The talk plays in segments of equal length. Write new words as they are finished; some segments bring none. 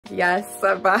Yes,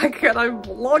 I'm back and I'm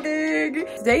vlogging.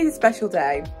 Today's a special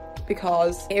day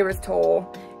because Era's tour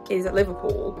is at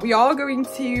Liverpool. We are going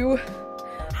to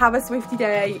have a Swiftie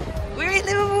day. We're in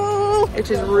Liverpool! It's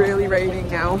just really raining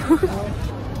now.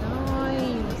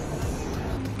 Nice.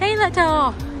 Taylor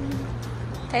tour.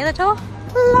 Taylor tour?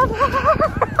 Love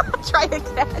her. Try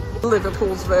again.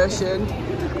 Liverpool's version.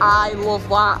 I love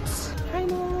that. Hi,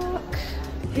 Mark.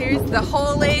 Here's the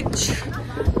haulage.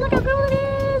 Look how cool it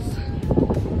is.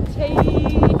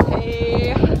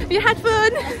 Have you had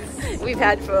fun? We've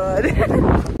had fun.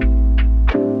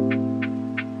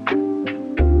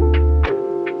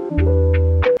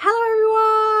 Hello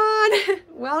everyone!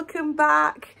 Welcome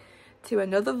back to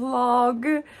another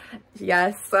vlog.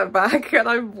 Yes, I'm back and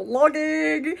I'm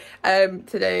vlogging.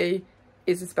 Today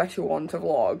is a special one to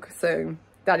vlog, so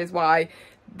that is why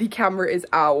the camera is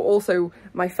out. Also,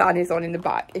 my fan is on in the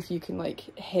back, if you can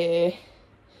like hear.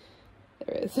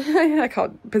 There it is. I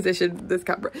can't position this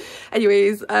camera.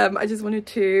 Anyways, I just wanted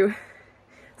to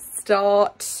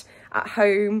start at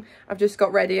home. I've just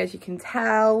got ready, as you can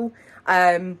tell.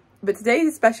 But today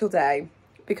is a special day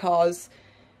because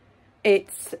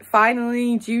it's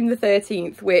finally June the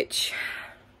 13th, which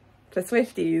for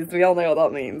Swifties, we all know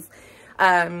what that means.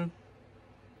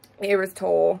 Era's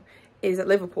tour is at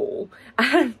Liverpool.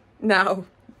 Now,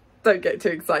 don't get too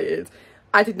excited.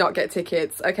 I did not get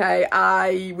tickets, okay?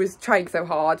 I was trying so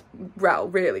hard. Well,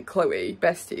 really, Chloe,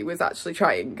 bestie, was actually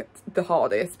trying the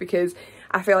hardest because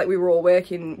I feel like we were all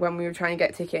working when we were trying to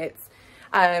get tickets.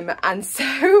 And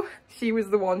so she was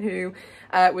the one who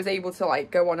was able to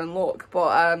like go on and look.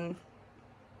 But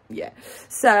yeah,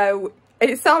 so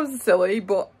it sounds silly,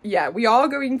 but yeah, we are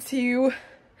going to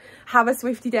have a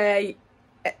Swiftie day.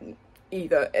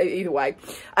 Either way.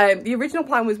 The original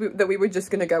plan was that we were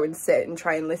just going to go and sit and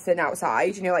try and listen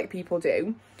outside, you know, like people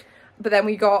do. But then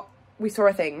we saw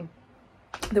a thing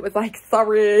that was like,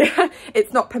 sorry,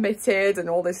 it's not permitted and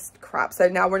all this crap. So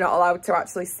now we're not allowed to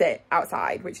actually sit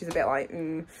outside, which is a bit like,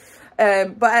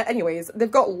 But anyways, they've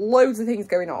got loads of things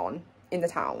going on in the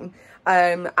town.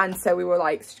 And so we were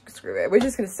like, screw it. We're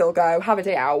just going to still go, have a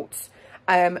day out.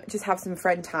 Just have some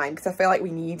friend time because I feel like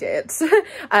we need it.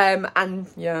 And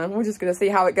yeah, we're just gonna see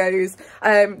how it goes.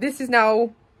 This is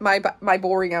now my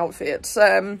boring outfit.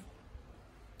 You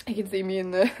can see me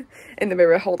in the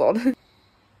mirror. Hold on.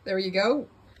 There you go,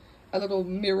 a little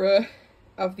mirror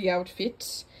of the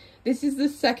outfit. This is the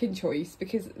second choice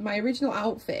because my original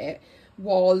outfit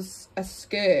was a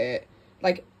skirt,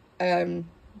 like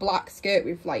black skirt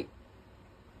with like,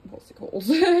 what's it called,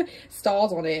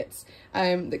 stars on it,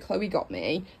 that Chloe got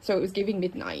me, so it was giving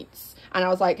midnights, and I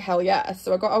was like, hell yeah.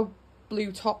 So I got a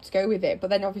blue top to go with it,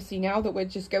 but then obviously now that we're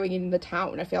just going in the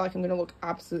town, I feel like I'm gonna look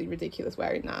absolutely ridiculous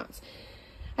wearing that.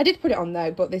 I did put it on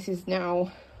though, but this is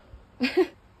now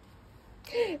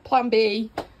plan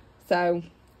B, so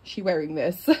she wearing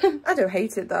this. I don't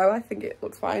hate it though, I think it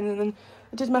looks fine. And then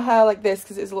I did my hair like this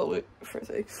because it's a little bit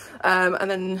frizzy,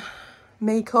 and then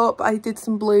makeup, I did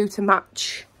some blue to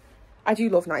match. I do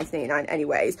love 1989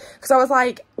 anyways, because I was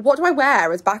like, what do I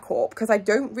wear as backup? Because I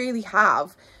don't really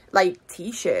have like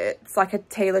t-shirts, like a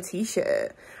Taylor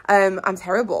t-shirt. I'm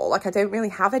terrible, like I don't really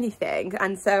have anything.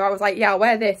 And so I was like, yeah, I'll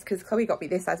wear this because Chloe got me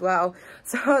this as well.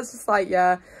 So I was just like,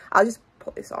 yeah, I'll just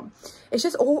put this on. It's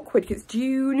just awkward because it's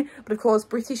June, but of course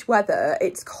British weather,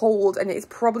 it's cold and it's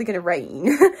probably going to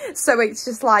rain. So it's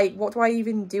just like, what do I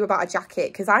even do about a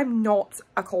jacket? Because I'm not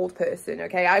a cold person,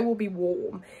 okay? I will be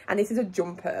warm, and this is a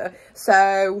jumper,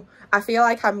 so I feel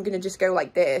like I'm going to just go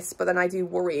like this, but then I do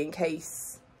worry in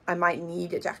case I might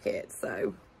need a jacket,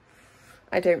 so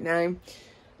I don't know.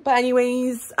 But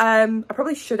anyways, I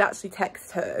probably should actually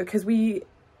text her because we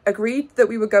agreed that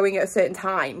we were going at a certain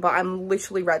time, but I'm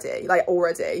literally ready, like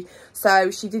already.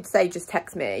 So she did say just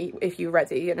text me if you're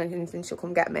ready and anything, she'll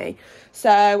come get me.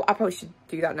 So I probably should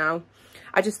do that now.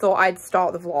 I just thought I'd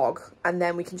start the vlog and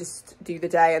then we can just do the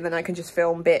day, and then I can just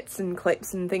film bits and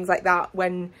clips and things like that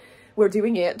when we're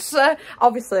doing it. So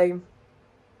obviously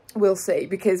we'll see,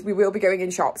 because we will be going in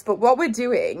shops, but what we're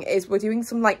doing is we're doing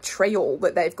some like trail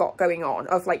that they've got going on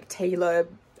of like Taylor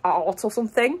art or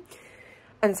something.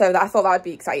 And so I thought that would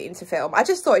be exciting to film. I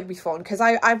just thought it'd be fun because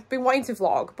I've been wanting to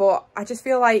vlog, but I just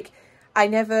feel like I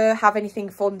never have anything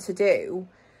fun to do.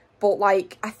 But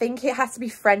like, I think it has to be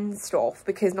friend stuff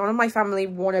because none of my family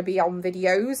want to be on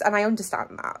videos, and I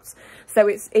understand that. So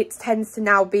it tends to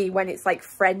now be when it's like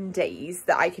friend days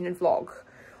that I can vlog.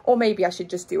 Or maybe I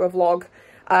should just do a vlog,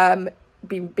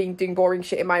 been doing boring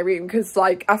shit in my room, because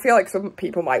like I feel like some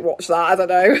people might watch that. I don't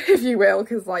know if you will,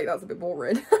 because like that's a bit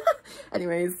boring.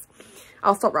 Anyways,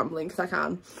 I'll stop rambling because I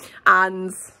can.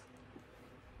 And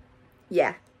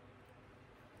yeah,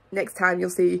 next time you'll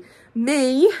see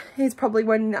me is probably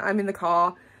when I'm in the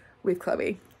car with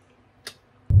Chloe.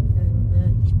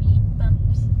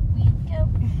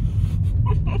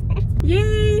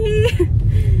 Yay!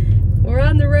 We're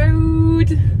on the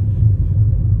road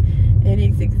and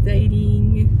it's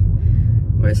exciting.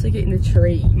 We're actually getting the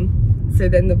train, so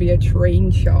then there'll be a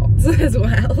train shot as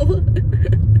well.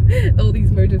 All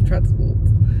these modes of transport.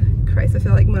 Christ, I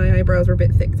feel like my eyebrows are a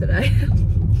bit thick today.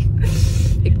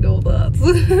 Ignore that.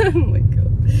 Oh my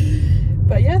god.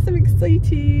 But yes, I'm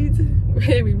excited.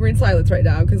 We're in silence right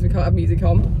now because we can't have music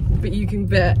on, but you can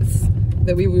bet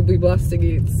that we will be blasting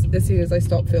it as soon as I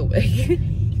stop filming.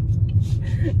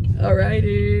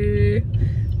 Alrighty.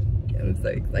 I'm so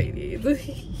excited.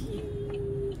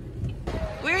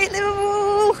 We're in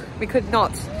Liverpool! We could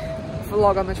not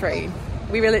vlog on the train.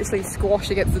 We were literally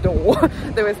squashed against the door.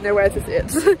 There was nowhere to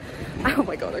sit. Oh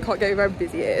my god, I can't get over how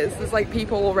busy it is. There's like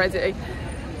people already.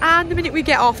 And the minute we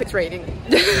get off, it's raining.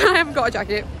 I haven't got a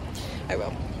jacket. Oh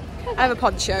well. I have a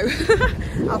poncho.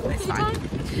 Oh, it's fine.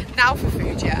 Now for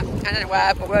food, yeah. I don't know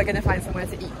where, but we're gonna find somewhere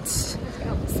to eat.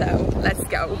 So let's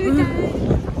go.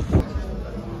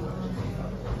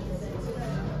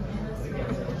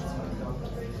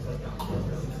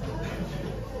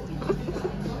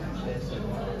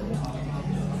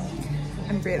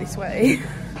 I'm really sweaty.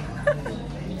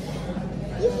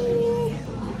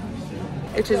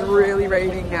 It is really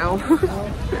raining now.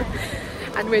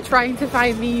 And we're trying to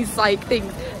find these like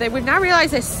things. We've now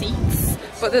realised there's seats,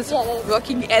 but there's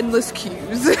fucking endless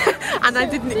queues. And I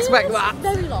didn't expect that.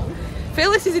 Very long.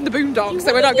 Phyllis is in the boondocks,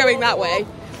 so we're not going that way.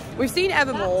 We've seen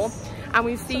Evermore and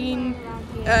we've seen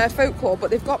Folklore,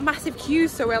 but they've got massive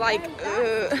queues, so we're like,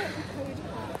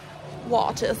 what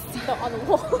artist? Not on the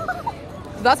wall.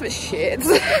 That's a bit shit.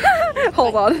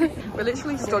 Hold on. We're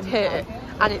literally stood here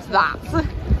and it's that.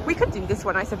 We could do this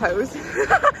one, I suppose.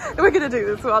 We're gonna do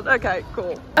this one. Okay,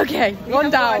 cool. Okay,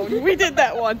 one down. We did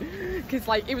that one. Because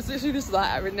like, it was literally just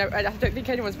there and I don't think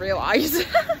anyone's realised.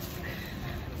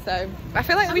 So, I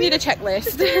feel like we need a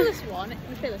checklist.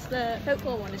 The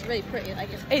Folklore one is really pretty. Like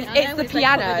it's the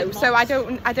piano, like so I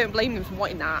don't blame them for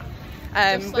wanting that.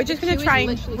 We're just gonna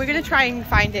try and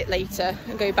find it later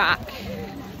and go back.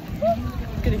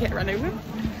 Gonna get run over.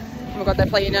 Oh my god, they're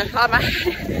playing a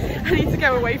I need to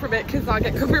go away from it because I'll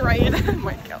get copyrighted. Oh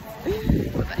my god.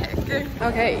 What the heck?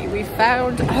 Okay, we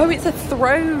found, oh, it's a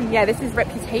throne. Yeah, this is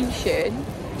Reputation.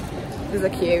 There's a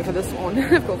queue for this one.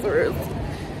 Of course there is.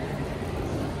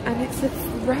 And it's a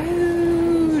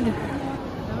throne.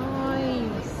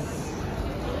 Nice.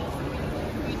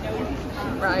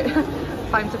 Right,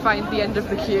 time to find the end of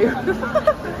the queue.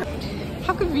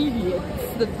 How convenient.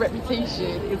 The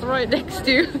Reputation is right next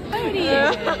to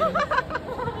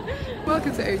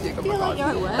welcome to OG. Oh my god.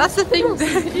 Like that's the thing.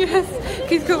 Yes,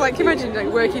 because like imagine like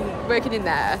working in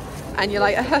there and you're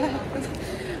like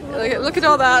look at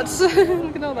all that.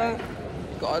 Look at all that.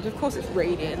 God, of course it's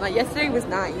raining. Like yesterday was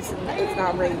nice and it's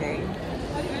now raining.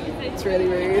 It's really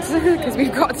rude because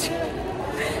we've got to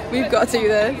do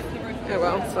this. Oh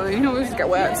well, so you know we'll just get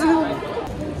wet.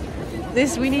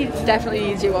 We definitely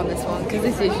need you on this one because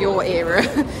this is your era.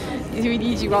 We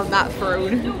need you on that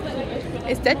throne.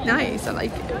 It's dead nice. I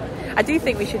like it. I do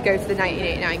think we should go to the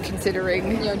 1989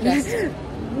 considering your guest.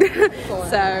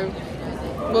 So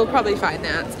we'll probably find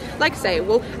that. Like I say,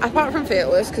 we'll apart from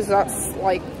Fearless because that's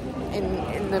like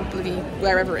in the bloody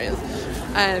wherever it is.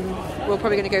 We're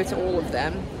probably going to go to all of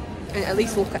them and at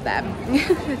least look at them,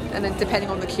 and then depending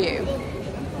on the queue,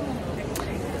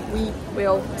 we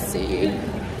will see.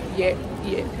 Yeah.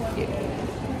 Yay,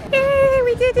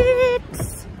 we did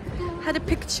it! Had a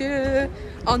picture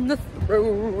on the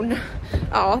throne.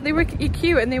 Oh, they were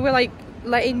cute and they were like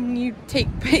letting you take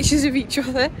pictures of each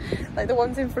other. Like the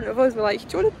ones in front of us were like,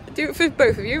 do you want to do it for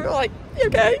both of you? We're like,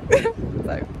 okay.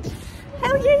 So,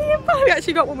 hell yeah! We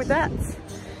actually got one with that.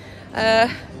 I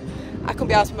couldn't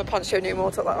be asked for my poncho no more,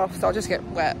 took that off, so I'll just get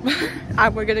wet.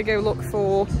 And we're gonna go look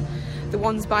for the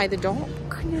ones by the dock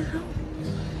now.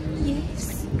 Yes.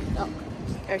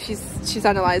 Oh, she's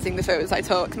analysing the photos I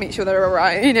took, make sure they're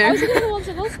alright, you know. I was the ones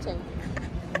I loved to.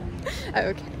 Oh,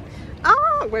 okay.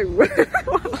 Oh, whoa.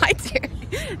 What am I doing?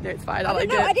 No, it's fine. I like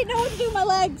it. I didn't know what to do with my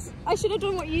legs. I should have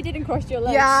done what you did and crossed your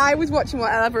legs. Yeah, I was watching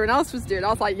what everyone else was doing. I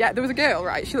was like, yeah, there was a girl,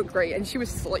 right? She looked great and she was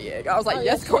slaying. I was like,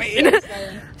 yes, queen.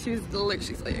 She was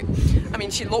literally slaying. I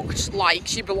mean, she looked like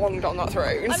she belonged on that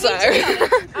throne, so.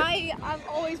 I'm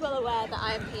always well aware that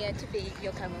I am here to be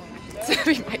your camerawoman. To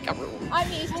be my camerawoman.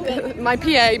 I'm used to it. My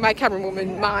PA, my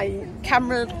camerawoman, my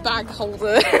camera bag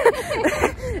holder,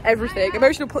 everything.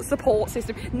 Emotional support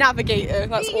system, navigator.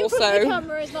 That's also. The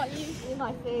camera is not usually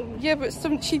my thing. Yeah, but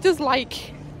she does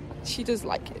like she does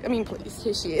like it. I mean, please,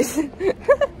 here she is.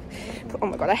 Oh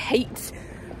my god, I hate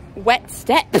wet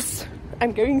steps.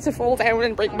 I'm going to fall down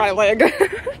and break my leg. Look.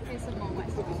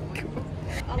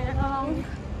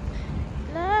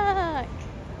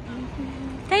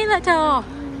 Taylor Tour.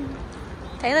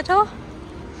 Taylor Tour?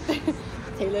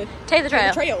 Taylor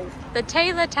Trail. Trail. The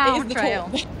Taylor Town Trail.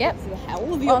 Yep. The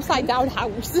hell? The upside down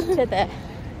house. To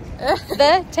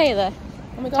the Taylor.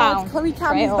 Oh my god, Chloe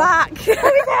Cam's back.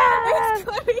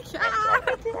 Chloe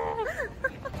Cam!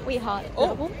 We heart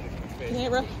Liverpool. Can you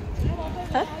hear her?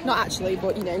 Huh? Not actually,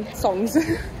 but you know, songs.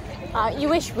 You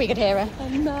wish we could hear her.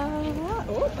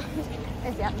 Oh.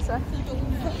 There's the answer.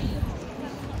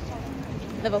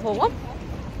 Liverpool 1.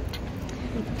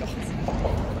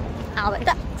 Albert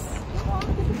Ducks.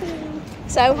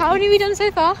 So how many have we done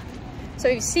so far? So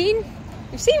we've seen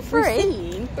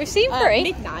 3. We've seen 3.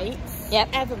 Midnight. Yep.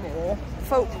 Evermore.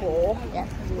 Folklore. Yep.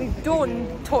 We've done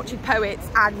Tortured Poets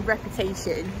and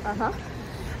Reputation.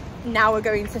 Now we're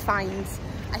going to find,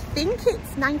 I think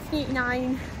it's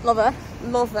 1989 Lover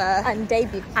and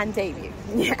Debut.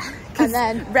 Yeah. And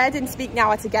then Red and Speak Now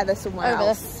are together somewhere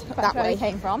else. That way we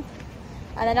came from.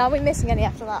 And then are we missing any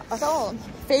after that? That's all.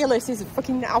 Fearless is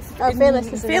fucking now. Oh, Fearless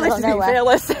is Fearless.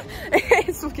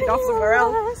 It's fucking off somewhere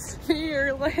else.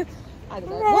 Fearless. I don't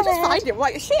know. We'll just find it.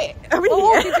 Like shit. We'll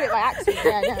walk into it by accident.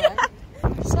 Yeah, I know.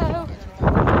 So no,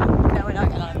 we're not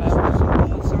getting on a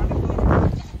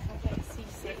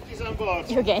boat.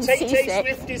 You're getting seasick.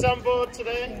 Swifties on board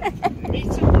today. Meet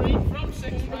and greet from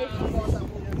 6 miles.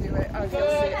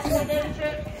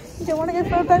 You don't want to go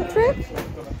for a boat trip?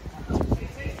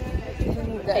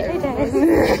 I don't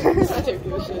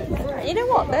give a shit. You know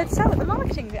what? The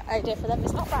marketing idea for them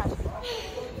is not bad.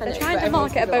 They're trying to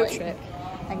market a boat trip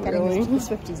and getting the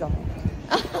Swifties on.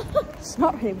 It's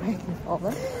not really working for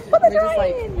them. But they're just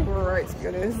like, right, to be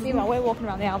honest. Meanwhile, we're walking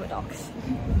around the Albert Docks.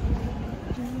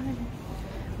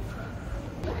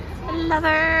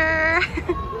 Lover!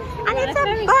 And it's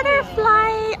a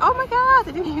butterfly! Oh my god,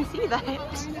 I didn't even see that.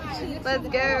 Let's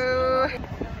go!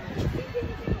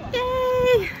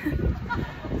 Yay!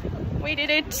 We did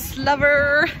it,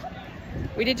 lover!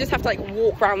 We did just have to like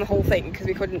walk around the whole thing because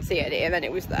we couldn't see it and then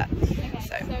it was there. Okay,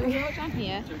 so we walk down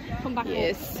here, come back up,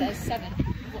 there's 7.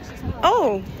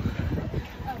 Oh!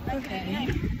 Okay.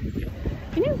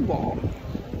 You know what?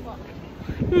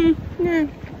 No.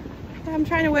 I'm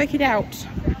trying to work it out.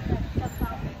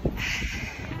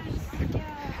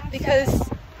 Because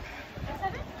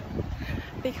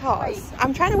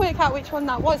I'm trying to work out which one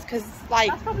that was because like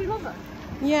that's probably Lover.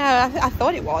 Yeah, I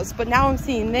thought it was, but now I'm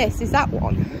seeing this. Is that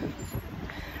one?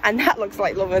 And that looks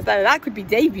like Lover. So that could be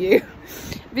Debut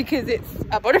because it's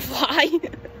a butterfly.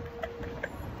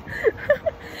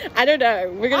 I don't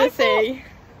know. We're gonna see.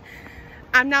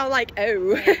 I'm now like,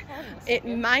 oh, it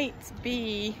might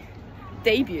be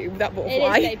Debut. That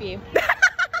butterfly. It is Debut.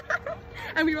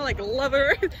 And we were like,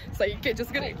 Lover. So you could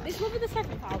just gonna. Is Lover the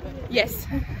 7th album? Yes.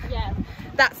 Yeah.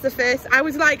 That's the first. I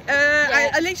was like,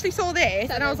 I literally saw this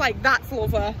and I was like, that's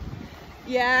Lover.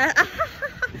 Yeah.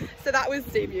 So that was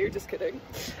Debut, just kidding.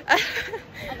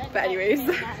 But anyways,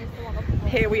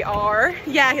 here we are.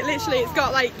 Yeah, literally it's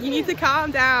got like, you need to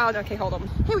calm down. Okay, hold on.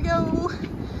 Here we go.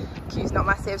 Queue's not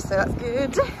massive, so that's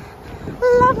good.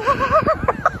 Lover.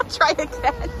 Try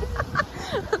again.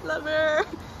 Lover.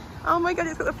 Oh my god,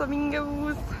 it's got the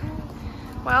flamingos.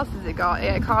 What else has it got?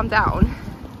 Yeah, calm down.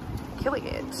 Killing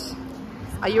it.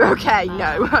 Are you okay?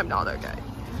 No, I'm not okay.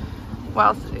 What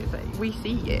else did it say? We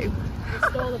see you.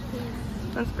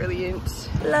 That's brilliant.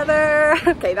 Lover.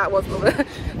 Okay, that was Lover.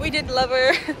 We did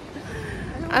Lover.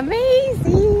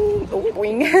 Amazing. Oh,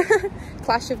 boing.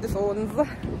 Clash of the Thorns.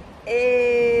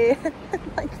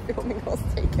 Like filming us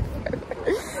taking a photo.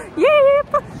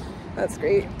 Yep. That's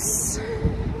great.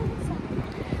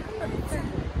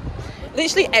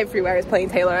 Literally everywhere is playing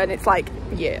Taylor and it's like,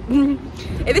 yeah.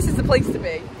 This is the place to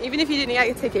be. Even if you didn't get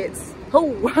your tickets.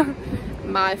 Oh,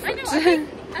 my foot. I know, I think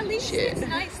at least it's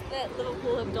nice that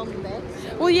Liverpool have done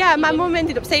this. Well, yeah, my mum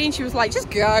ended up saying, she was like, just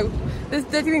go.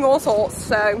 They're doing all sorts,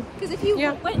 so. Because if you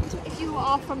if you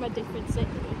are from a different city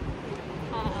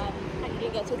and you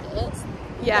didn't get tickets.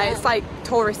 Yeah, it's like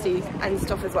touristy and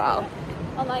stuff as well.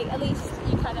 And like, at least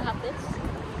you kind of have this,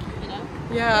 you know?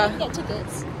 Yeah. You get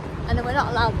tickets. And then we're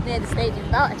not allowed near the stadium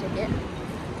without a ticket.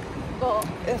 But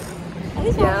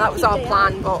yeah, that was our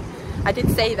plan. But I did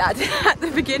say that at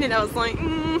the beginning. I was like,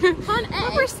 Plan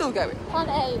A. We're still going. Plan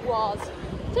A was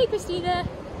take Christina,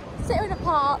 sit her in a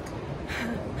park,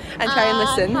 and try and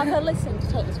listen. Have her listen to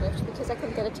Taylor Swift because I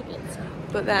couldn't get a ticket.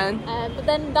 But then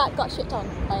that got shit on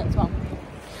by it as well.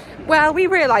 Well, we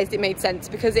realised it made sense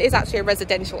because it is actually a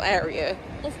residential area.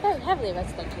 It's very heavily a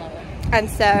residential area. And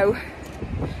so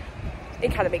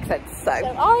it kind of makes sense. So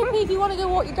RIP if you want to go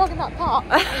walk your dog in that park in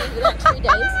the next 3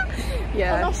 days.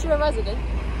 Yeah. Unless you're a resident.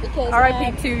 Because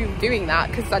RIP to doing that,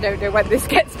 because I don't know when this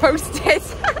gets posted.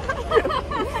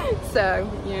 So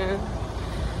yeah,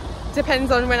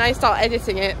 depends on when I start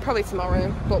editing it. Probably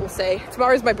tomorrow, but we'll see.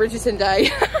 Tomorrow's my Bridgerton day.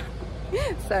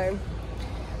 So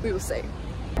we will see.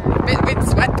 Bit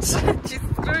sweat.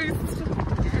 Jesus Christ.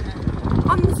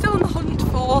 I'm still on the hunt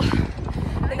for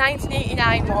the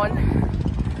 1989 one.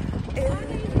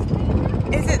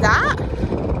 Is it that?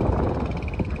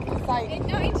 It's like in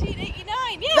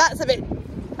 1989, yeah. That's a bit.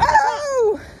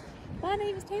 Oh! My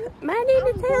name is Taylor. My name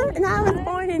is Taylor, and I was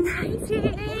born in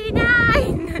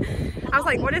 1989. I was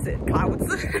like, what is it?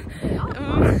 Clouds? Can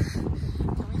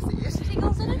we see it?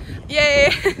 Tingles in it?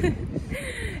 Yeah.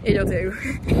 It'll do.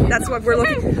 That's what we're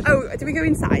looking. Oh, do we go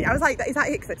inside? I was like, is that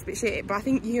it? Because that's a bit shit. But I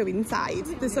think you go inside.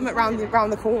 There's something around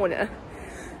the corner.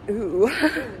 Ooh.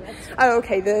 Oh,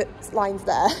 okay. The line's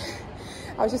there.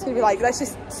 I was just gonna be like, let's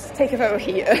just take a photo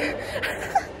here.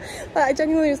 But I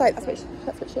genuinely was like, that's a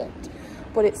bit shit.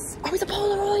 But it's a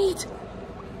Polaroid.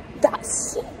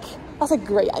 That's sick. That's a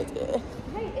great idea.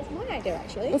 Hey, it's my idea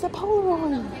actually. It's a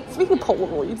Polaroid. Speaking of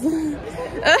Polaroids.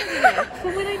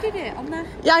 From when I did it on the...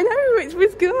 Yeah, I know, it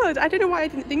was good. I don't know why I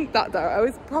didn't think that though. I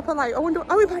was proper like, I wonder,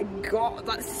 oh my god,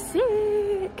 that's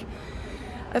sick.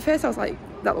 At first I was like,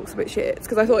 that looks a bit shit,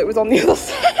 because I thought it was on the other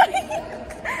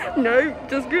side. No,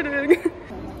 just kidding.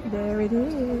 There it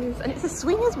is. And it's a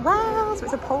swing as well, so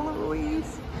it's a Polaroid.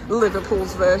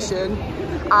 Liverpool's version.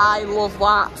 I love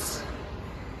that.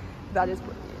 That is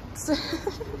brilliant.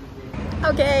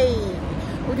 Okay,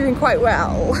 we're doing quite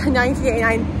well.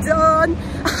 1989 done.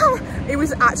 It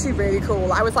was actually really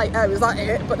cool. I was like, oh, is that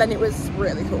it? But then it was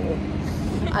really cool.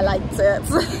 I liked it.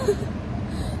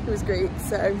 It was great.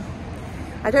 So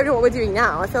I don't know what we're doing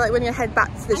now. I feel like we're gonna head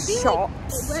back to the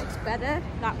shops. Like it works better,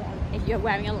 that one, if you're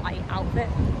wearing a light outfit.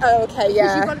 Oh, okay, yeah.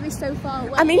 Because you've got to be so far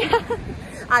away. I mean,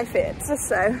 I fit,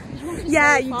 so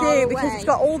yeah, you do, because it's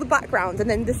got all the background and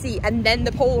then the seat and then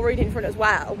the Polaroid in front as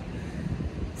well.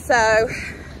 So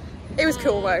it was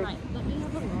cool though. Right, let me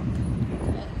have a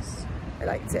look at this. I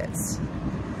liked it. So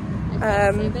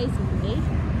basically,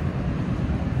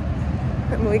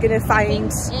 and we're gonna find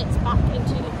it's back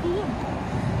into the pool.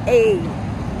 A.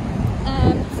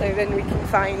 So then we can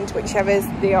find whichever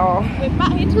they are. We're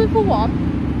back into Liverpool 1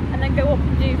 and then go up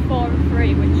and do 4 and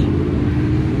 3, which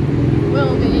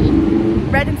will be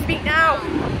Red and Speak Now.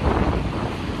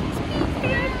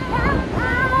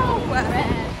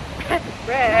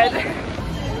 Red.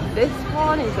 This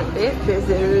one is a bit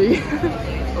busy,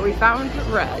 but we found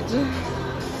Red.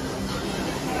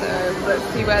 So let's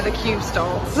see where the queue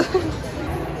starts.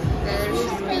 There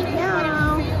is Speak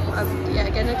Now. Yeah,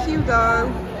 again a queue go.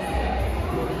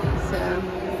 So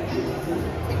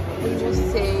we will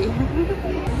see.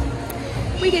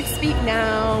 We did Speak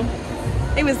Now.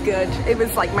 It was good. It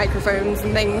was like microphones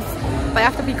and things. But I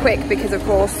have to be quick because of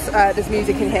course there's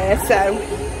music in here. So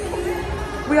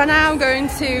we are now going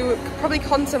to probably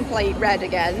contemplate Red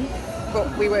again,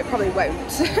 but we probably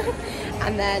won't.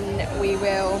 And then we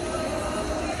will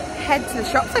head to the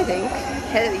shops, I think.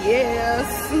 Hell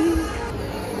yes.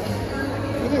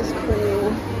 It is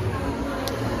cool.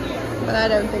 But I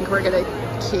don't think we're gonna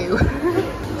queue.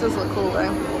 It does look cool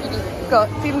though.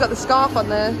 It's even got the scarf on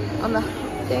the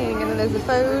thing, and then there's the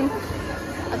phone.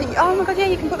 I think, oh my god, yeah,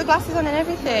 you can put the glasses on and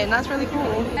everything. That's really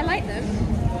cool. I like them.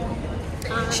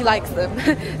 She likes them.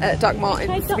 Doc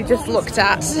Martens we just looked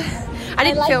at. I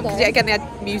didn't film because again they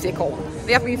had music on.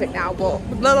 They have music now, but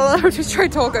blah, blah, blah, just try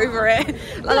to talk over it.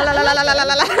 La la la la la la la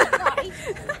la.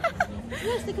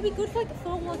 Yes, they could be good for like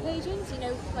formal occasions, you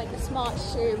know, like the smart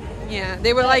shoe. Yeah,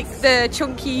 they were like the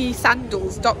chunky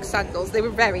sandals, Doc sandals. They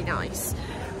were very nice,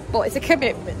 but it's a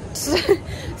commitment.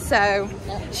 So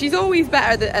she's always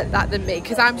better at that than me,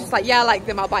 because I'm just like, yeah, I like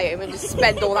them, I'll buy them and just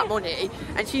spend all that money.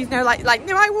 And she's no like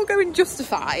no, I will go and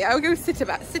justify. I will go sit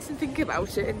and think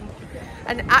about it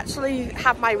and actually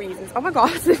have my reasons. Oh my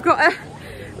god, they've got a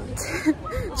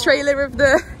trailer of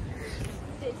the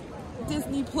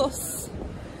Disney Plus.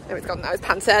 No, it's gone now, it's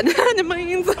Pantene. Never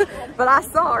mind. But I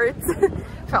saw it.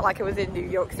 Felt like I was in New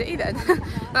York City then.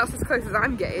 That's as close as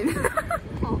I'm getting.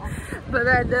 But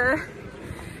then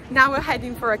now we're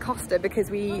heading for a Costa because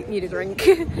we need a drink.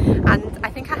 And I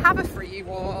think I have a free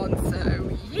one, so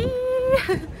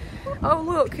yeah. Oh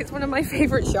look, it's one of my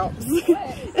favourite shops.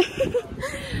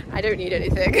 I don't need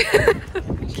anything.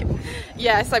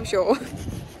 Yes, I'm sure. I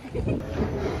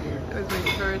was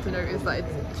waiting for her to notice that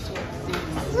it's Swiftie.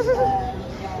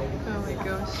 Oh my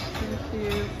gosh, thank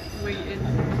you. Waiting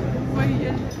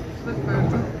for the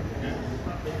photo.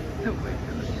 Oh my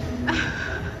gosh.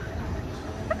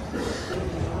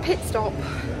 Pit stop.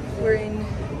 We're in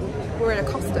a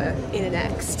Costa in the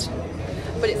next,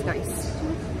 but it's nice.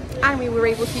 And we were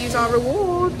able to use our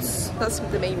rewards. That's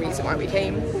the main reason why we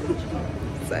came.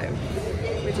 So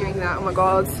we're doing that. Oh my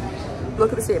god,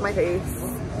 look at the state of my face.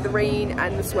 The rain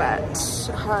and the sweat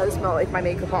has melted my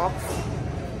makeup off.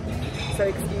 So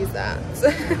excuse that.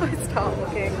 I start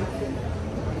looking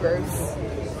gross.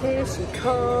 Here she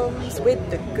comes with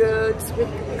the goods,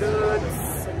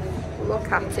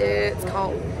 Look at it,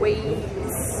 can't wait.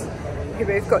 We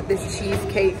both got this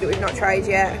cheesecake that we've not tried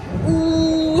yet.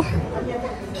 Ooh,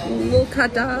 look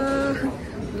at her,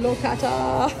 look at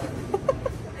her.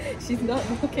 She's not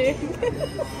looking.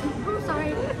 I'm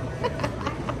sorry.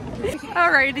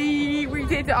 Alrighty, we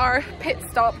did our pit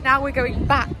stop. Now we're going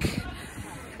back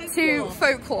to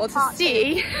Folklore to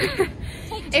see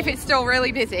if it's still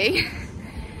really busy.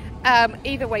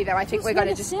 Either way though, I think we're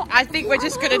gonna just, we're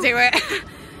just gonna do it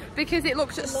because it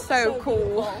looked so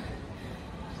cool.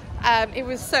 It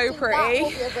was so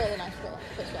pretty.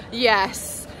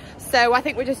 Yes, so I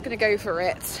think we're just gonna go for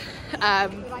it. We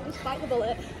might just bite the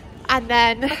bullet. And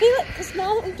then I feel like, because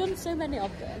now that we've done so many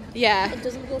of them, yeah, it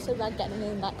doesn't feel so bad getting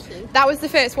in that queue. That was the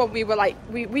first one. We were like,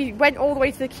 we went all the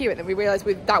way to the queue and then we realised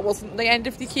that wasn't the end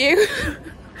of the queue.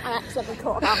 I accidentally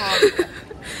caught our heart.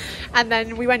 And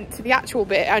then we went to the actual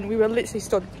bit and we were literally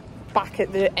stood back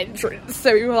at the entrance.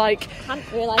 So we were like,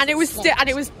 and it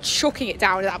was chucking it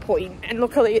down at that point. And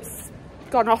luckily it's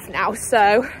gone off now.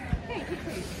 So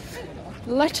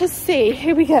let us see.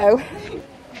 Here we go.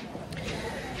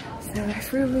 So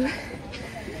through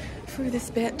this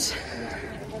bit,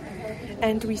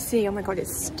 and we see, oh my god,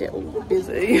 it's still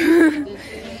busy.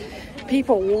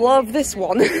 People love this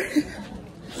one. Oh,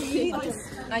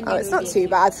 it's not too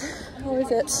bad. Or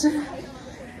is it?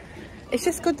 It's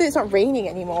just good that it's not raining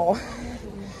anymore.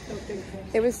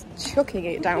 It was chucking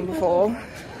it down before.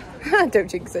 Don't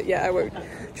jinx it. Yeah, I won't.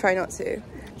 Try not to.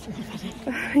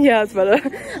 Yeah, it's better.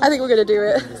 I think we're gonna do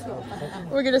it.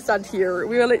 We're gonna stand here.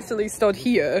 We were literally stood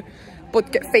here,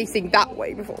 but facing that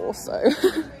way before, so.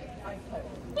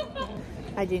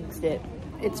 I jinxed it.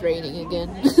 It's raining again.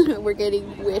 We're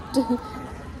getting wet.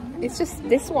 It's just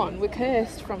this one. We're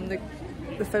cursed from the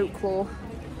folklore.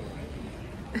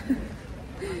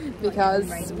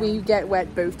 Because we get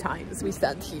wet both times we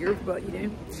stand here, but you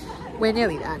know, we're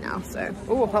nearly there now, so.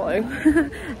 Oh, hello.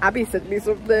 Abby sent me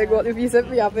something. What have you sent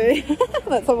me, Abby?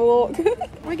 Let's have a look.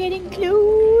 We're getting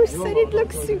close and it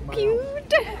looks so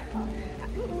cute.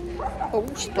 Oh,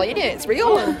 she's playing it. It's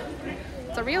real.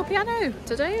 It's a real piano.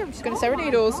 Today I'm just going to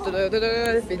serenade us.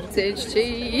 Vintage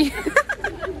tea.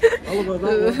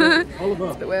 Oliver.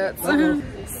 That's the words.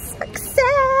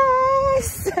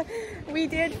 Success! We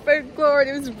did folklore and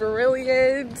it was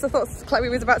brilliant. I thought Chloe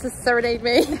was about to serenade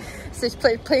me. So she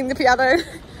playing the piano.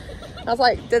 I was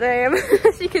like, damn,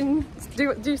 she can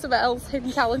do something else,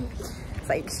 hidden talent. It's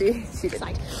like she did.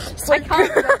 I can't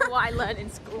remember what I learned in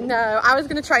school. No, I was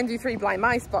going to try and do 3 Blind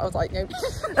Mice, but I was like, no.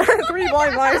 3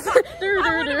 Blind Mice.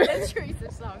 Teresa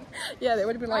song. Yeah, they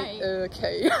would have been like,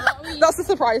 okay. That's the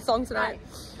surprise song tonight.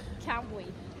 Can we?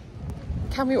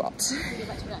 Can we what?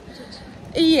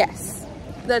 Yes,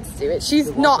 let's do it.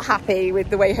 She's not happy with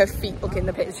the way her feet look in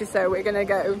the picture, so we're gonna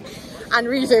go and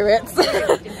redo it.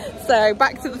 So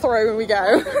back to the throne we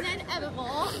go. And then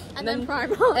Evermore, and then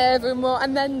Primal. Evermore,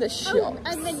 and then the shop. Oh,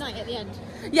 and Midnight at the end.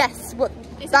 Yes, but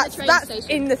it's that's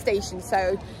station. In the station,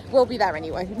 so we'll be there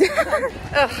anyway.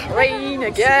 Ugh, rain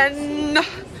again.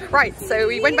 Right, so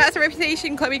we went back to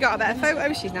Reputation. Chloe got a better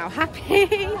photo. She's now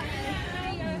happy.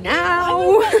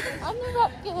 Now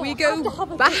we go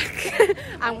back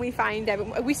and we find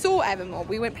Evermore. We saw Evermore.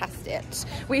 We went past it.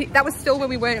 That was still when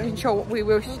we weren't sure what we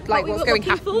were like, what's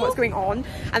going on,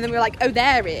 and then we were like, oh,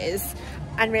 there it is,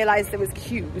 and realised there was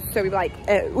queues. So we were like,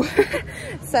 oh.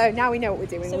 So now we know what we're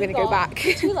doing. So we're gonna go back.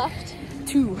 2 left.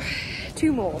 Two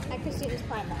more. And Christina's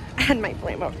Primark. And my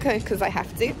Primark, because I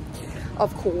have to,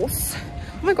 of course.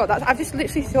 Oh my god, I've just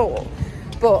literally thought,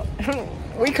 but.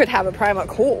 We could have a Primark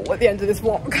haul at the end of this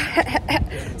walk.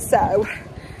 So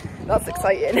that's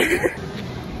exciting.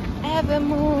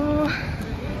 Evermore.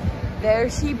 There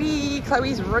she be.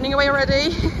 Chloe's running away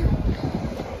already.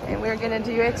 And we're gonna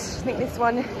do it. I think this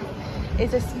one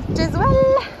is a suit as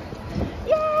well.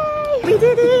 Yay! We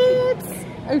did it!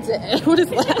 Oh dear, what is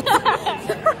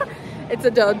that? It's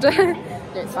a dud. No,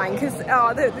 it's fine, because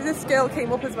this girl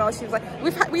came up as well. She was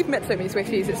like, we've met so many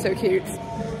Swifties, it's so cute.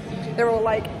 They're all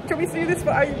like, "Can we do this?"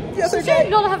 But yes, Should okay. you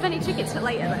not have any tickets for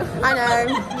later though? I know.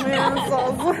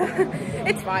 Yeah,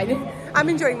 it's fine. I'm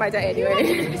enjoying my day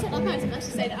anyway. We sent our parents a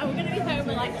message saying, "Oh, we're going to be home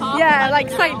at like half." Yeah, like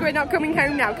psych, we're not coming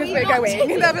home now because we're going.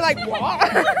 And they'll be like, "What?"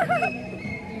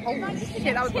 Holy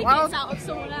shit, that was wild. Out of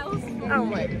someone else. Oh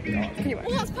my god, can you Well,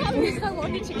 imagine? that's part of the reason I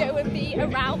wanted to go and be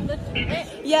around the bit.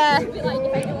 Yeah. To be like,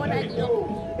 if anyone ended up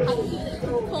having to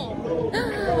come.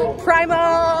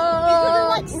 Primark!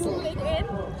 Like slid in.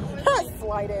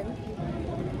 Slide in.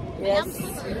 Yes.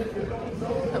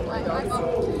 Oh my god.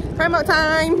 Primark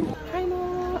time!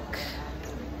 Primark!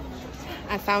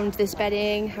 I found this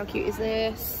bedding. How cute is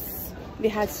this? They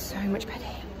had so much bedding.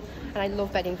 And I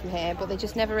love bedding from here, but they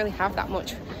just never really have that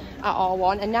much at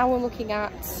R1. And now we're looking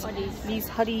at these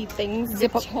hoodie things,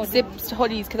 zipped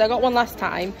hoodies, because I got one last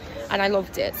time and I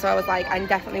loved it. So I was like, I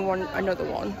definitely want another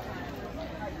one.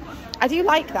 I do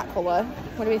like that colour.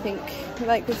 What do we think? You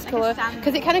like this colour?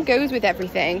 Because it kind of goes with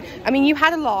everything. I mean, you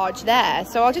had a large there,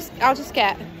 so I'll just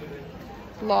get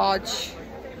large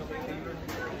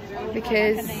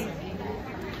because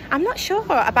I'm not sure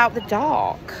about the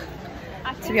dark.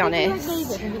 To be honest,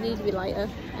 They need to be lighter.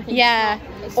 yeah,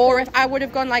 or if I would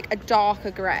have gone like a darker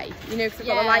grey, you know, because I've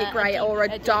got a light grey or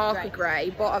a darker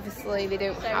grey, but obviously they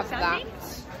don't have that.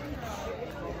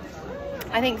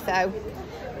 I think so,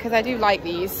 because I do like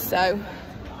these. So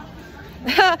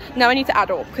now I need to add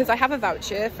up because I have a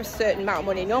voucher for a certain amount of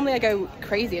money. Normally I go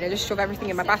crazy and I just shove everything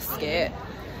in my basket.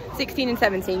 16 and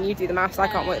 17, you do the maths, I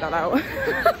can't work that out.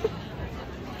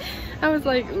 I was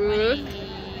like, ooh.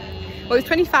 Well, it was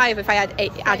 25 if I had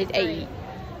added 8.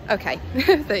 Okay,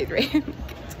 33.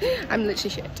 I'm literally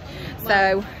shit.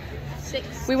 So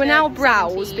we will now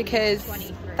browse because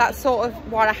that's sort of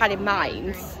what I had in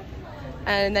mind.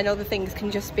 And then other things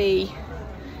can just be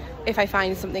if I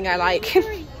find something I like.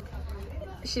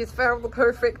 She's found the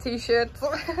perfect t-shirt.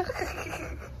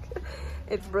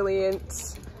 It's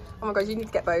brilliant. Oh my god, you need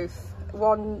to get both.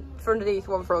 One for underneath,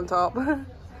 one for on top.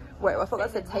 Wait, I thought that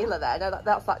said Taylor there. No,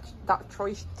 that's that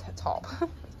Troy top.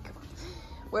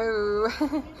 Whoa.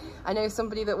 I know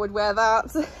somebody that would wear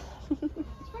that.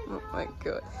 Oh my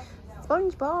god.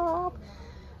 SpongeBob.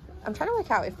 I'm trying to work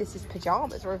out if this is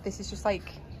pyjamas or if this is just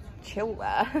like chill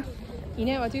wear. You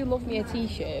know, I do love me a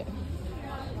t-shirt.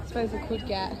 I suppose I could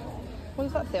get... What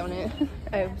does that say on it?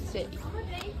 Oh, see.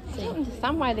 I don't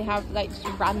understand why they have like just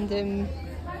random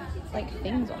like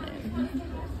things on it.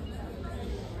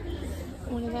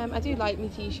 One of them. I do like me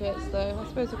t-shirts though. I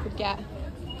suppose I could get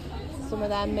some of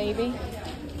them maybe.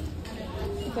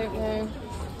 I don't know.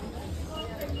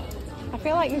 I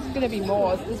feel like there's gonna be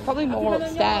more. There's probably more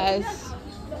upstairs.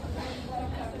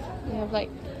 We have like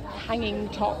hanging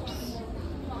tops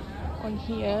on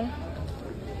here.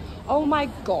 Oh my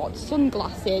god,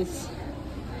 sunglasses.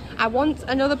 I want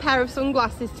another pair of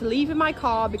sunglasses to leave in my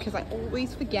car because I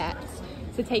always forget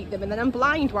to take them and then I'm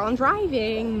blind while I'm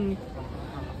driving.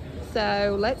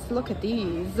 So let's look at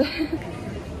these.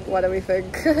 What do we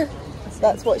think?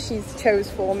 That's what she's chose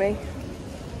for me.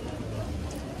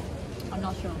 I'm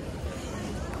not sure.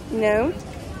 No?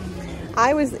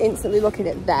 I was instantly looking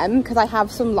at them because I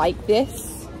have some like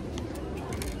this,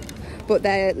 but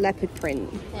they're leopard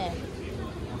print. Yeah.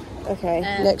 Okay,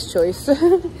 next choice.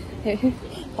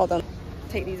 Hold on.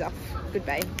 Take these off.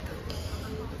 Goodbye.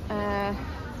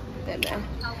 There.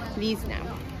 These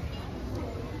now.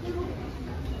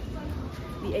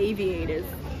 The aviators.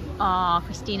 Oh,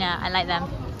 Christina, I like them.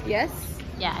 Yes?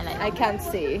 Yeah, I like them. I can't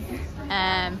see.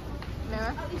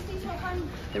 Mirror?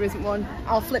 There isn't one.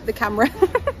 I'll flip the camera.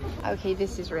 Okay,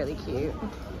 this is really cute.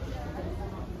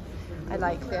 I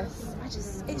like this.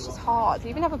 It's just hard. They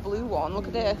even have a blue one. Look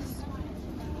at this.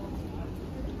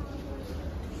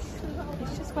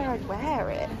 It's just where I'd wear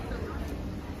it.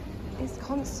 It's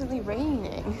constantly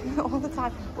raining all the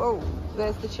time. Whoa,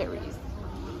 there's the cherries.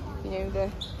 You know, the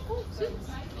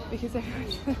because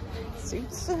everyone's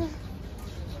suits.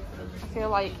 I feel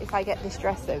like if I get this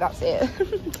dress though, that's it.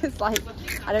 Because like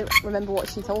I don't remember what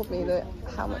she told me that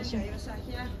how much I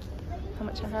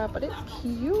have, but it's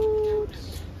cute.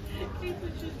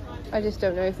 I just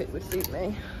don't know if it would suit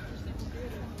me.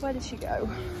 Where did she go?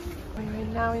 We're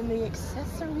now in the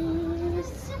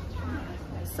accessories.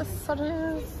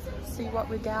 See what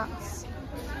we got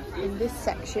in this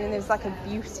section. There's like a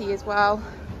beauty as well.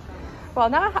 Well,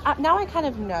 now I kind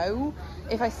of know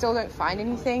if I still don't find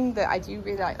anything that I do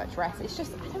really like that dress. It's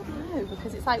just, I don't know,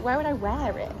 because it's like, where would I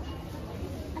wear it?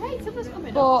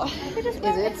 But is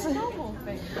it?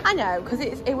 I know, because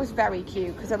it was very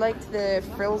cute, because I liked the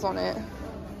frills on it.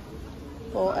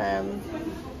 But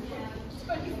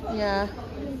yeah,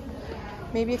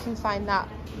 Maybe I can find that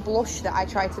blush that I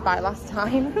tried to buy last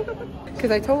time.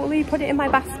 Because I totally put it in my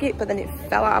basket, but then it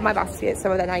fell out of my basket,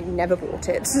 so then I never bought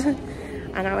it.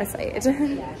 And now I say it.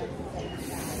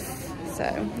 So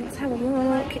let's have a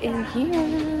look in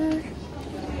here.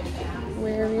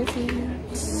 Where is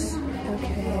it?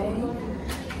 Okay.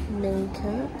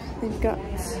 Makeup. They've got,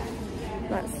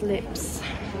 that's lips.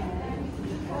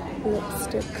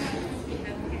 Lipstick.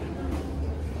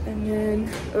 And then,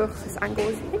 ugh, this angle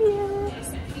is hideous.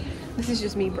 This is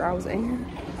just me browsing.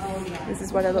 This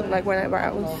is what I look like when I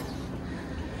browse.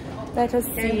 Let us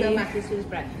see. No mattresses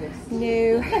breakfast.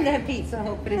 No. And then pizza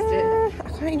hut for dinner. I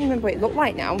can't even remember what it looked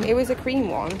like now. It was a cream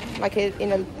one, like a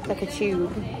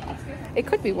tube. It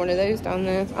could be one of those down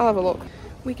there. I'll have a look.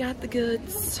 We got the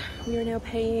goods. We are now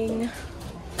paying.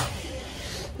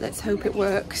 Let's hope it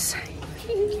works.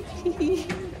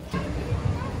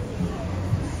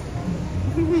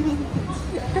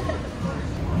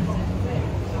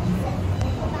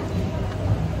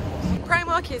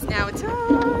 Primark is now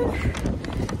done.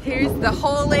 Here's the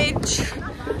haulage.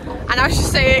 And I was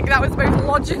just saying that was the most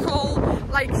logical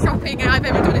like shopping I've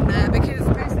ever done in there, because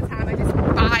most of the time I just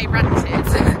buy rented.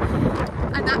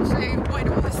 And actually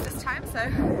wanted all this time, so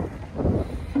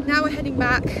now we're heading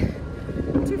back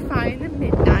to find the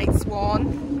midnight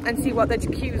swan and see what the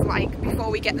queue's like before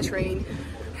we get the train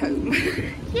home.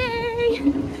 Yay!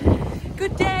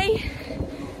 Good day.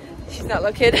 She's not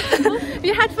looking. Have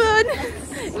you had fun?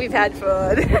 We've had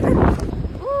fun.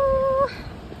 Ooh,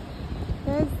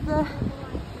 there's the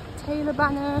Taylor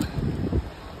banner.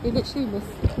 We literally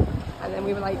missed it. And then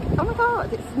we were like, oh my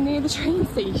god, it's near the train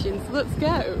station, so let's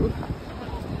go.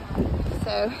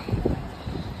 So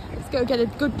let's go get a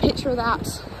good picture of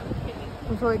that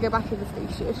before we go back in the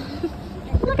station.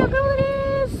 Look how cool it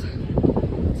is!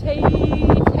 Tay.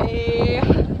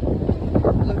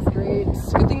 Looks great.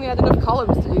 Good thing we had enough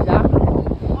columns to do that.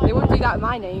 They wouldn't do that with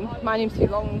my name. My name's too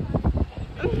long.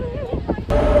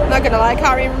 Not gonna lie, I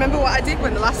can't even remember what I did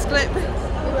when the last clip. We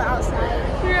were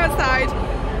outside. We were outside.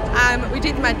 We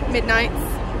did midnights.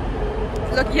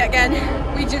 Lucky again.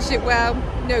 We judged it well.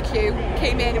 No queue.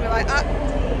 Came in and we're like, ah.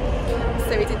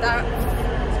 So we did that.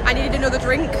 I needed another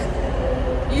drink.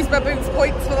 Used my boots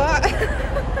points for that.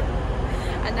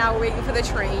 And now we're waiting for the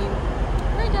train.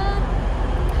 We're done.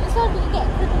 It's hard to get.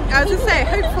 I was gonna say,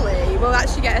 hopefully we'll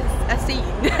actually get a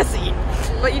scene. A scene.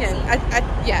 But you know,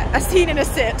 yeah, a scene and a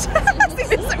sit. A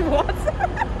scene and a what?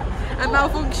 A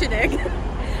malfunctioning.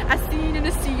 A scene and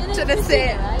a seat and a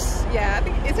sit. Right? Yeah, I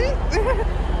think, is it?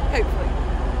 Hopefully.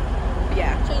 But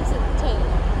yeah. Train to Taylor.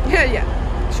 Yeah,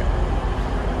 sure.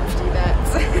 Let's do that.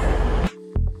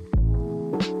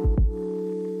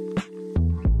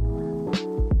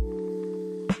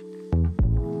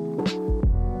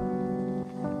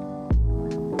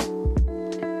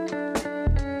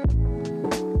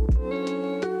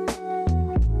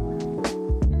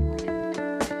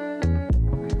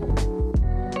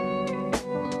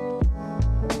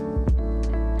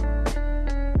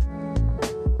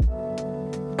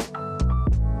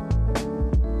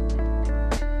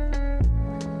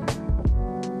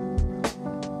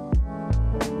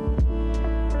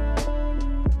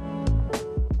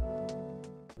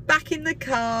 Back in the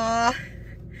car.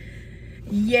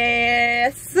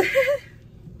 Yes.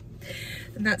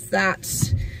 And that's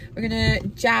that. We're gonna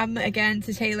jam again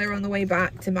to Taylor on the way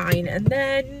back to mine, and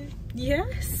then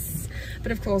yes.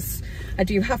 But of course I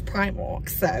do have Primark,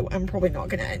 so I'm probably not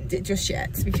gonna end it just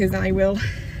yet, because I will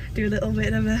do a little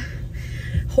bit of a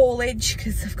haulage,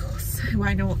 because of course,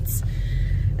 why not?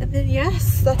 And then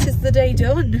yes, that is the day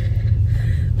done.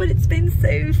 But it's been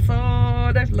so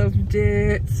fun. I've loved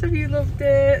it. Have you loved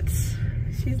it?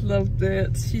 She's loved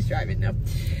it. She's driving now.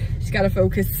 She's got to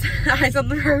focus. Eyes on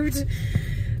the road.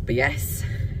 But yes,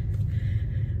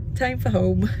 time for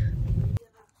home.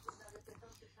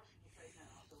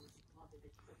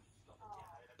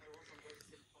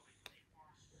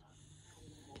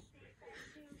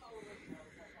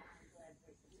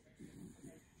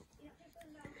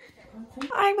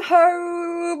 I'm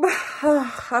home.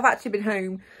 I've actually been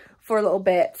home for a little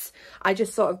bit. I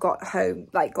just sort of got home,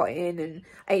 like got in and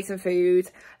ate some food,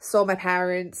 saw my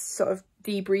parents, sort of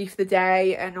debrief the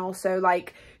day, and also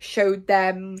like showed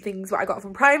them things what I got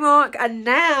from Primark, and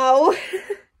now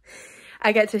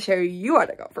I get to show you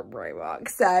what I got from Primark.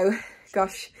 So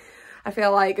gosh, I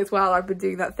feel like as well I've been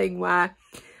doing that thing where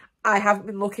I haven't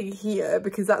been looking here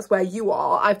because that's where you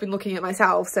are. I've been looking at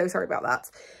myself, so sorry about that.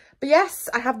 But yes,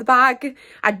 I have the bag.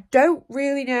 I don't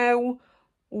really know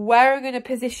where I'm going to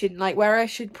position, like where I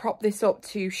should prop this up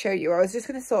to show you. I was just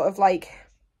going to sort of like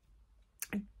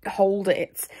hold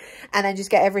it and then just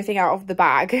get everything out of the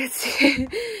bag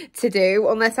to do,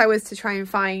 unless I was to try and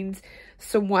find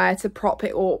somewhere to prop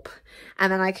it up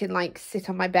and then I can like sit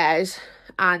on my bed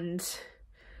and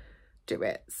do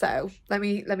it. So let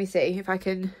me see if I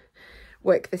can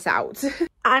work this out.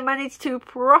 I managed to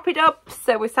prop it up,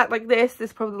 so we're sat like this.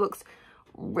 This probably looks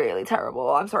really terrible,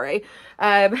 I'm sorry.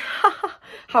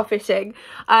 How fitting.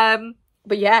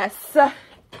 But yes,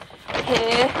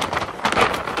 here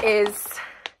is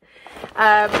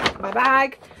my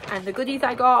bag and the goodies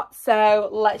I got. So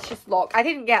let's just look. I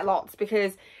didn't get lots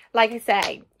because, like I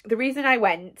say, the reason I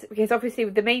went, because obviously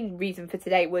the main reason for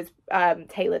today was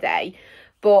Taylor Day,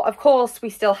 but of course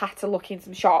we still had to look in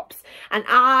some shops, and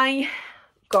I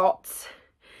got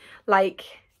like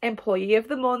employee of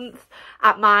the month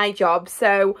at my job,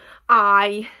 so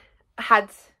I had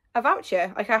a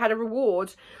voucher, like I had a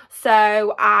reward,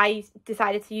 so I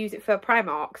decided to use it for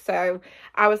Primark. So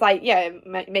I was like, yeah,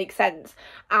 it makes sense.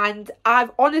 And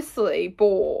I've honestly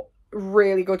bought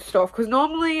really good stuff, because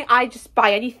normally I just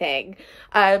buy anything,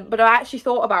 but I actually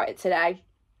thought about it today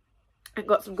and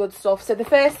got some good stuff. So the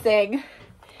first thing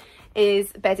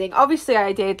is bedding. Obviously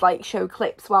I did like show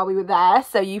clips while we were there,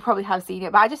 so you probably have seen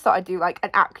it, but I just thought I'd do like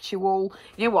an actual,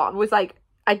 you know what, was like,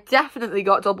 I definitely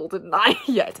got double, didn't I?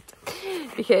 Yeah, I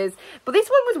did. Because, but this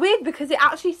one was weird because it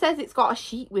actually says it's got a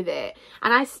sheet with it,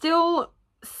 and I still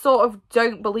sort of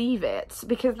don't believe it,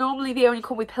 because normally they only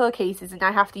come with pillowcases and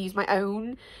I have to use my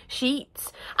own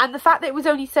sheets. And the fact that it was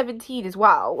only 17 as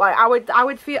well, like I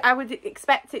would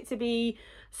expect it to be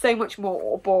so much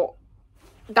more, but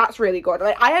that's really good.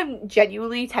 Like I am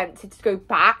genuinely tempted to go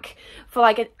back for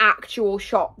like an actual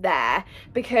shop there,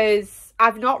 because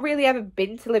I've not really ever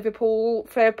been to Liverpool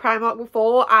for Primark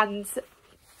before and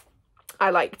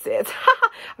I liked it.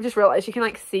 I've just realised you can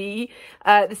like see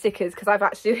the stickers, because I've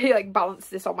actually like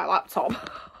balanced this on my laptop.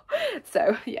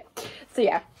 So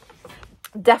yeah,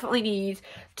 definitely need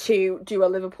to do a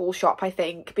Liverpool shop, I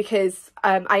think, because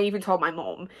I even told my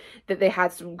mum that they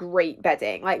had some great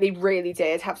bedding. Like they really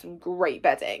did have some great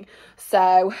bedding.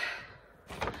 So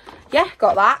yeah,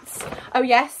 got that. Oh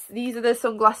yes, these are the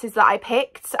sunglasses that I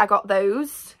picked. I got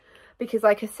those because,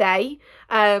 like I say,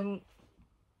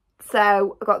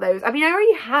 so I got those. I mean, I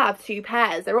already have 2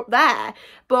 pairs, they're up there,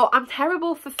 but I'm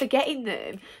terrible for forgetting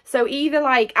them. So either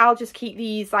like I'll just keep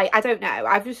these, like, I don't know,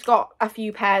 I've just got a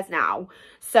few pairs now.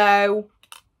 So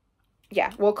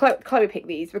yeah, well, Chloe picked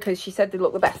these because she said they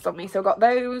look the best on me, so I got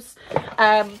those.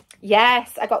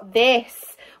 Yes, I got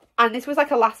this, and this was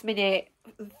like a last minute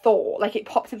thought, like it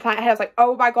popped into my head. I was like,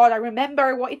 oh my god, I remember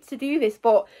I wanted to do this.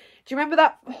 But do you remember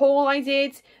that haul I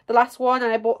did, the last one,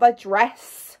 and I bought that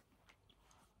dress?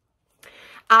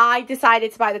 I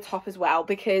decided to buy the top as well,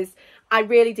 because I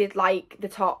really did like the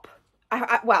top.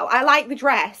 Well, I like the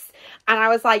dress, and I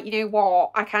was like, you know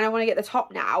what, I kind of want to get the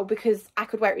top now because I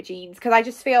could wear it with jeans, because I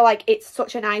just feel like it's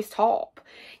such a nice top,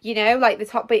 you know, like the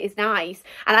top bit is nice.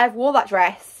 And I've wore that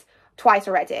dress twice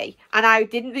already, and I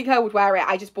didn't think I would wear it.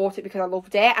 I just bought it because I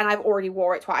loved it, and I've already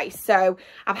wore it twice, so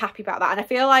I'm happy about that. And I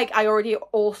feel like I already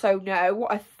also know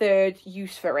a third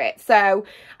use for it, so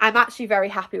I'm actually very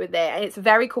happy with it, and it's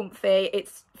very comfy,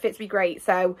 it fits me great.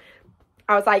 So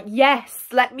I was like, yes,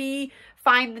 let me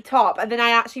find the top, and then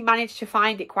I actually managed to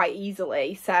find it quite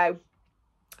easily, so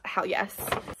hell yes.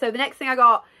 So the next thing I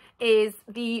got is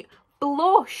the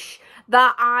blush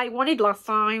that I wanted last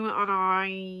time and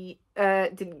I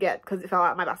didn't get because it fell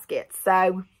out of my basket. So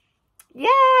yeah,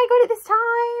 I got it this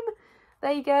time.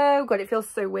 There you go. God, it feels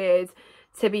so weird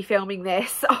to be filming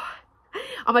this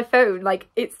on my phone. Like,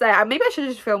 it's there. Maybe I should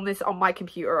have just filmed this on my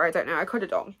computer. I don't know. I could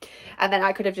have done, and then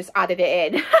I could have just added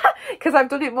it in because I've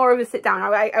done it more of a sit down.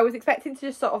 I was expecting to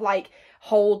just sort of like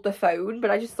hold the phone,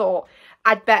 but I just thought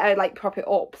I'd better like prop it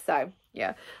up. So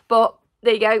yeah, but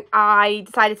there you go. I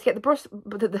decided to get the brush,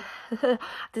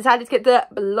 decided to get the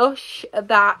blush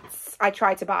that I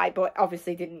tried to buy, but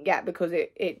obviously didn't get because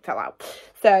it fell out.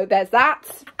 So there's that.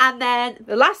 And then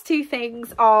the last 2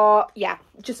 things are, yeah,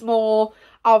 just more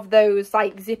of those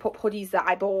like zip up hoodies that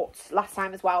I bought last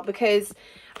time as well, because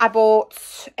I bought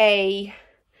a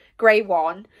grey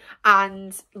one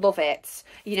and love it,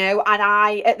 you know, and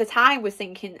I at the time was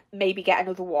thinking maybe get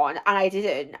another one, and I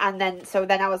didn't, and then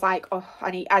I was like, oh, I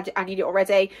need it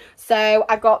already. So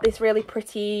I got this really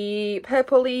pretty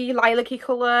purpley lilac-y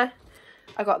colour.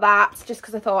 I got that just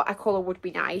because I thought a colour would be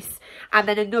nice, and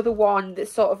then another one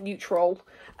that's sort of neutral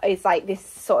is like this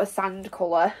sort of sand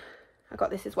colour. I got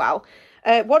this as well.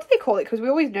 What do they call it? Because we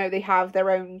always know they have their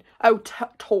own,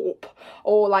 taupe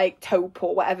or like taupe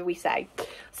or whatever we say.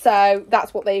 So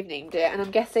that's what they've named it. And I'm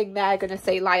guessing they're going to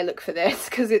say lilac for this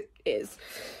because it is.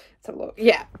 Let's have a look.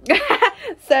 Yeah.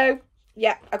 So yeah,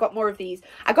 I got more of these.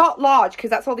 I got large because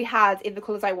that's all they had in the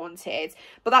colours I wanted,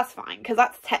 but that's fine because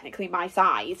that's technically my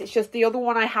size. It's just the other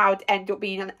one I had ended up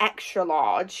being an extra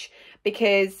large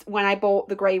because when I bought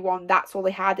the grey one, that's all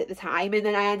they had at the time, and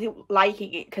then I ended up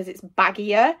liking it because it's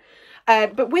baggier.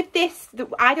 But with this,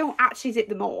 I don't actually zip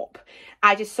them up.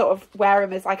 I just sort of wear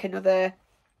them as like another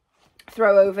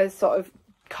throw over sort of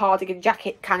cardigan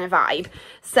jacket kind of vibe.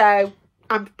 So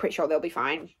I'm pretty sure they'll be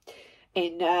fine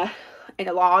in a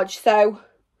large. So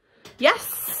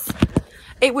yes,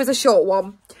 it was a short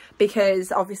one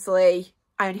because obviously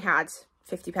I only had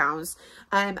 £50.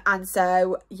 And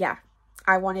so yeah,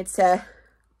 I wanted to,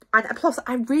 and plus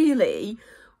I really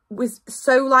was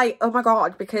so like, oh my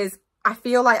god, because I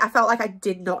felt like I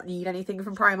did not need anything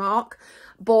from Primark,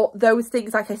 but those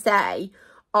things, like I say,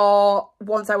 are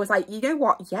ones I was like, you know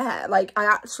what, yeah, like I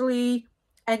actually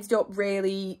ended up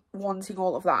really wanting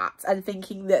all of that and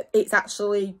thinking that it's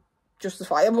actually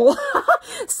justifiable.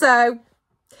 So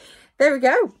there we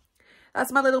go.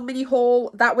 That's my little mini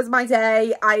haul. That was my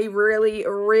day. I really,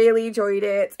 really enjoyed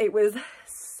it. It was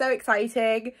so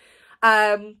exciting.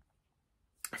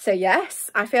 So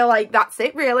yes, I feel like that's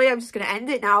it really. I'm just going to end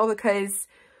it now because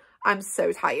I'm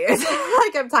so tired.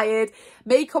 Like I'm tired.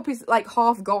 Makeup is like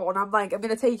half gone. I'm like, I'm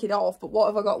going to take it off. But what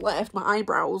have I got left? My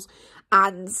eyebrows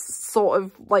and sort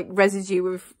of like residue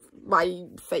of my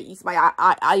face, my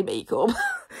eye makeup.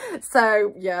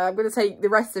 So yeah, I'm going to take the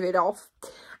rest of it off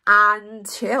and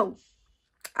chill.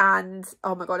 And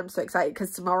oh my god, I'm so excited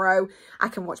because tomorrow I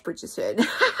can watch Bridgerton.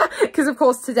 Because of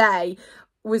course today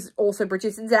was also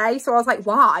Bridgerton day, so I was like,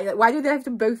 why? Like, why do they have to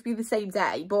both be the same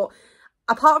day? But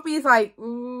a part of me is like,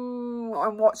 and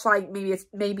watch like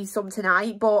maybe some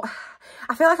tonight, but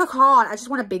I feel like I can't. I just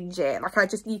want to binge it. Like I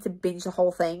just need to binge the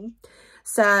whole thing.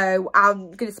 So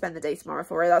I'm gonna spend the day tomorrow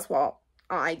for it. That's what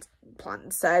I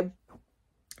planned. So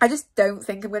I just don't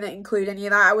think I'm going to include any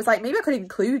of that. I was like, maybe I could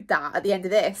include that at the end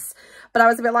of this. But I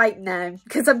was a bit like, no.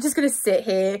 Because I'm just going to sit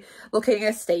here looking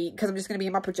at a state. Because I'm just going to be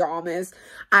in my pyjamas.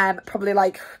 Probably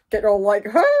like, get all like,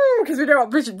 oh, because we know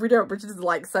what Bridget is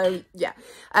like. So, yeah.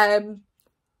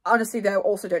 Honestly, though,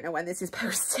 also don't know when this is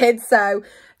posted. So,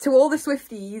 to all the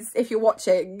Swifties, if you're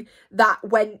watching, that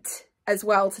went as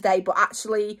well today, but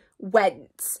actually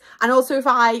went. And also if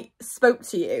I spoke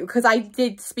to you, because I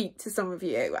did speak to some of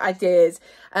you, I did,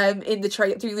 in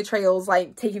the doing the trails,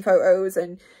 like taking photos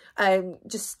and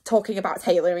just talking about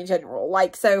Taylor in general.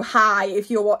 Like, so hi,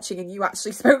 if you're watching and you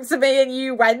actually spoke to me and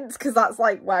you went, because that's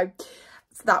like, wow.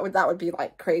 So that would be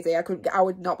like crazy. I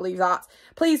would not believe that.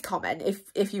 Please comment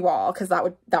if you are, because that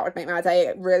would make my day.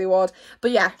 It really would.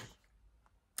 But yeah,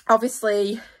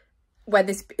 obviously when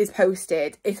this is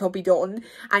posted, it'll be done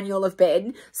and you'll have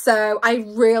been. So I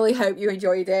really hope you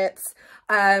enjoyed it.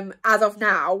 As of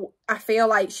now, I feel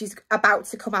like she's about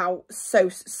to come out so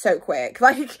quick.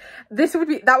 Like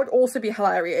that would also be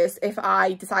hilarious if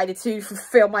I decided to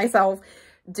film myself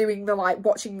doing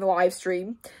watching the live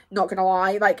stream. Not gonna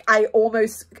lie, like I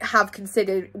almost have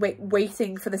considered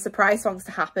waiting for the surprise songs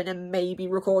to happen and maybe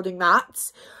recording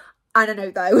that. I don't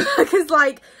know though, because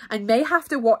like I may have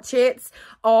to watch it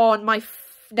on my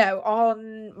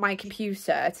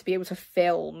computer to be able to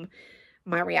film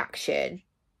my reaction,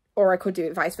 or I could do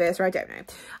it vice versa. I don't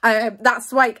know.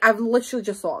 That's like, I've literally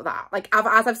just thought of that. Like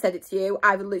as I've said it to you,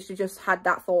 I've literally just had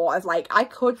that thought of like, I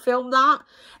could film that.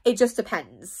 It just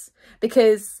depends,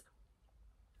 because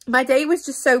my day was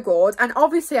just so good, and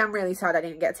obviously I'm really sad I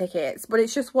didn't get tickets, but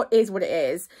it's just what it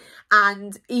is.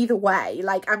 And either way,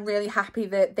 like I'm really happy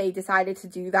that they decided to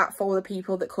do that for the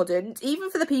people that couldn't,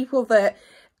 even for the people that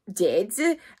did,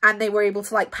 and they were able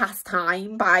to like pass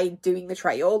time by doing the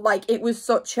trail. Like it was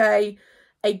such a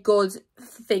good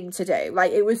thing to do.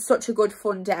 Like it was such a good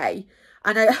fun day,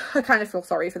 and I kind of feel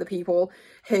sorry for the people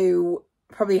who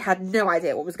probably had no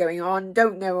idea what was going on,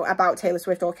 don't know about Taylor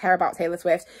Swift or care about Taylor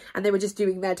Swift, and they were just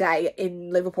doing their day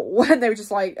in Liverpool and they were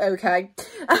just like, okay.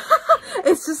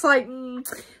 It's just like,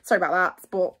 sorry about that,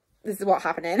 but this is what's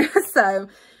happening. So,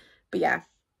 but yeah.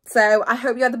 So I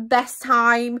hope you had the best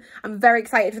time. I'm very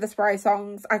excited for the surprise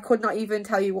songs. I could not even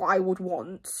tell you what I would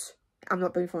want. I'm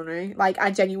not being funny. Like,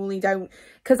 I genuinely don't.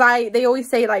 Because they always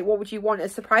say, like, what would you want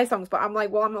as surprise songs? But I'm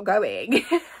like, well, I'm not going.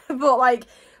 But, like,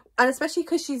 and especially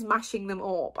because she's mashing them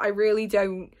up, I really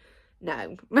don't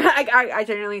know. I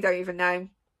genuinely don't even know.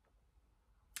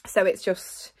 So it's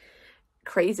just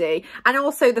crazy. And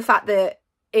also the fact that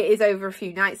it is over a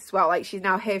few nights as well. Like, she's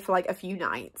now here for, like, a few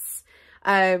nights.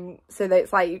 So that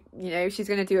it's like, you know, she's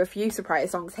going to do a few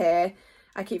surprise songs here.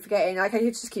 I keep forgetting. Like, I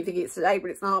just keep thinking it's today, but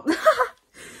it's not.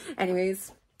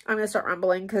 Anyways, I'm going to start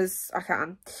rambling because I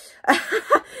can.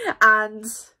 And,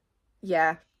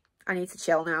 yeah, I need to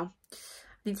chill now.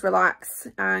 need to relax,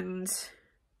 and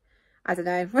I don't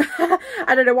know.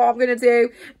 I don't know what I'm gonna do.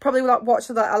 Probably will watch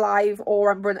that live,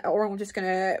 or I'm just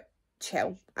gonna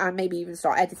chill and maybe even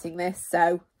start editing this.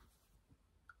 So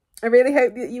I really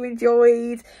hope that you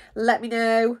enjoyed. Let me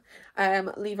know.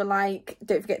 Leave a like.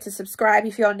 Don't forget to subscribe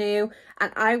if you're new,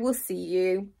 and I will see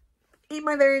you in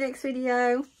my very next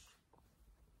video.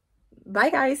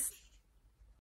 Bye guys.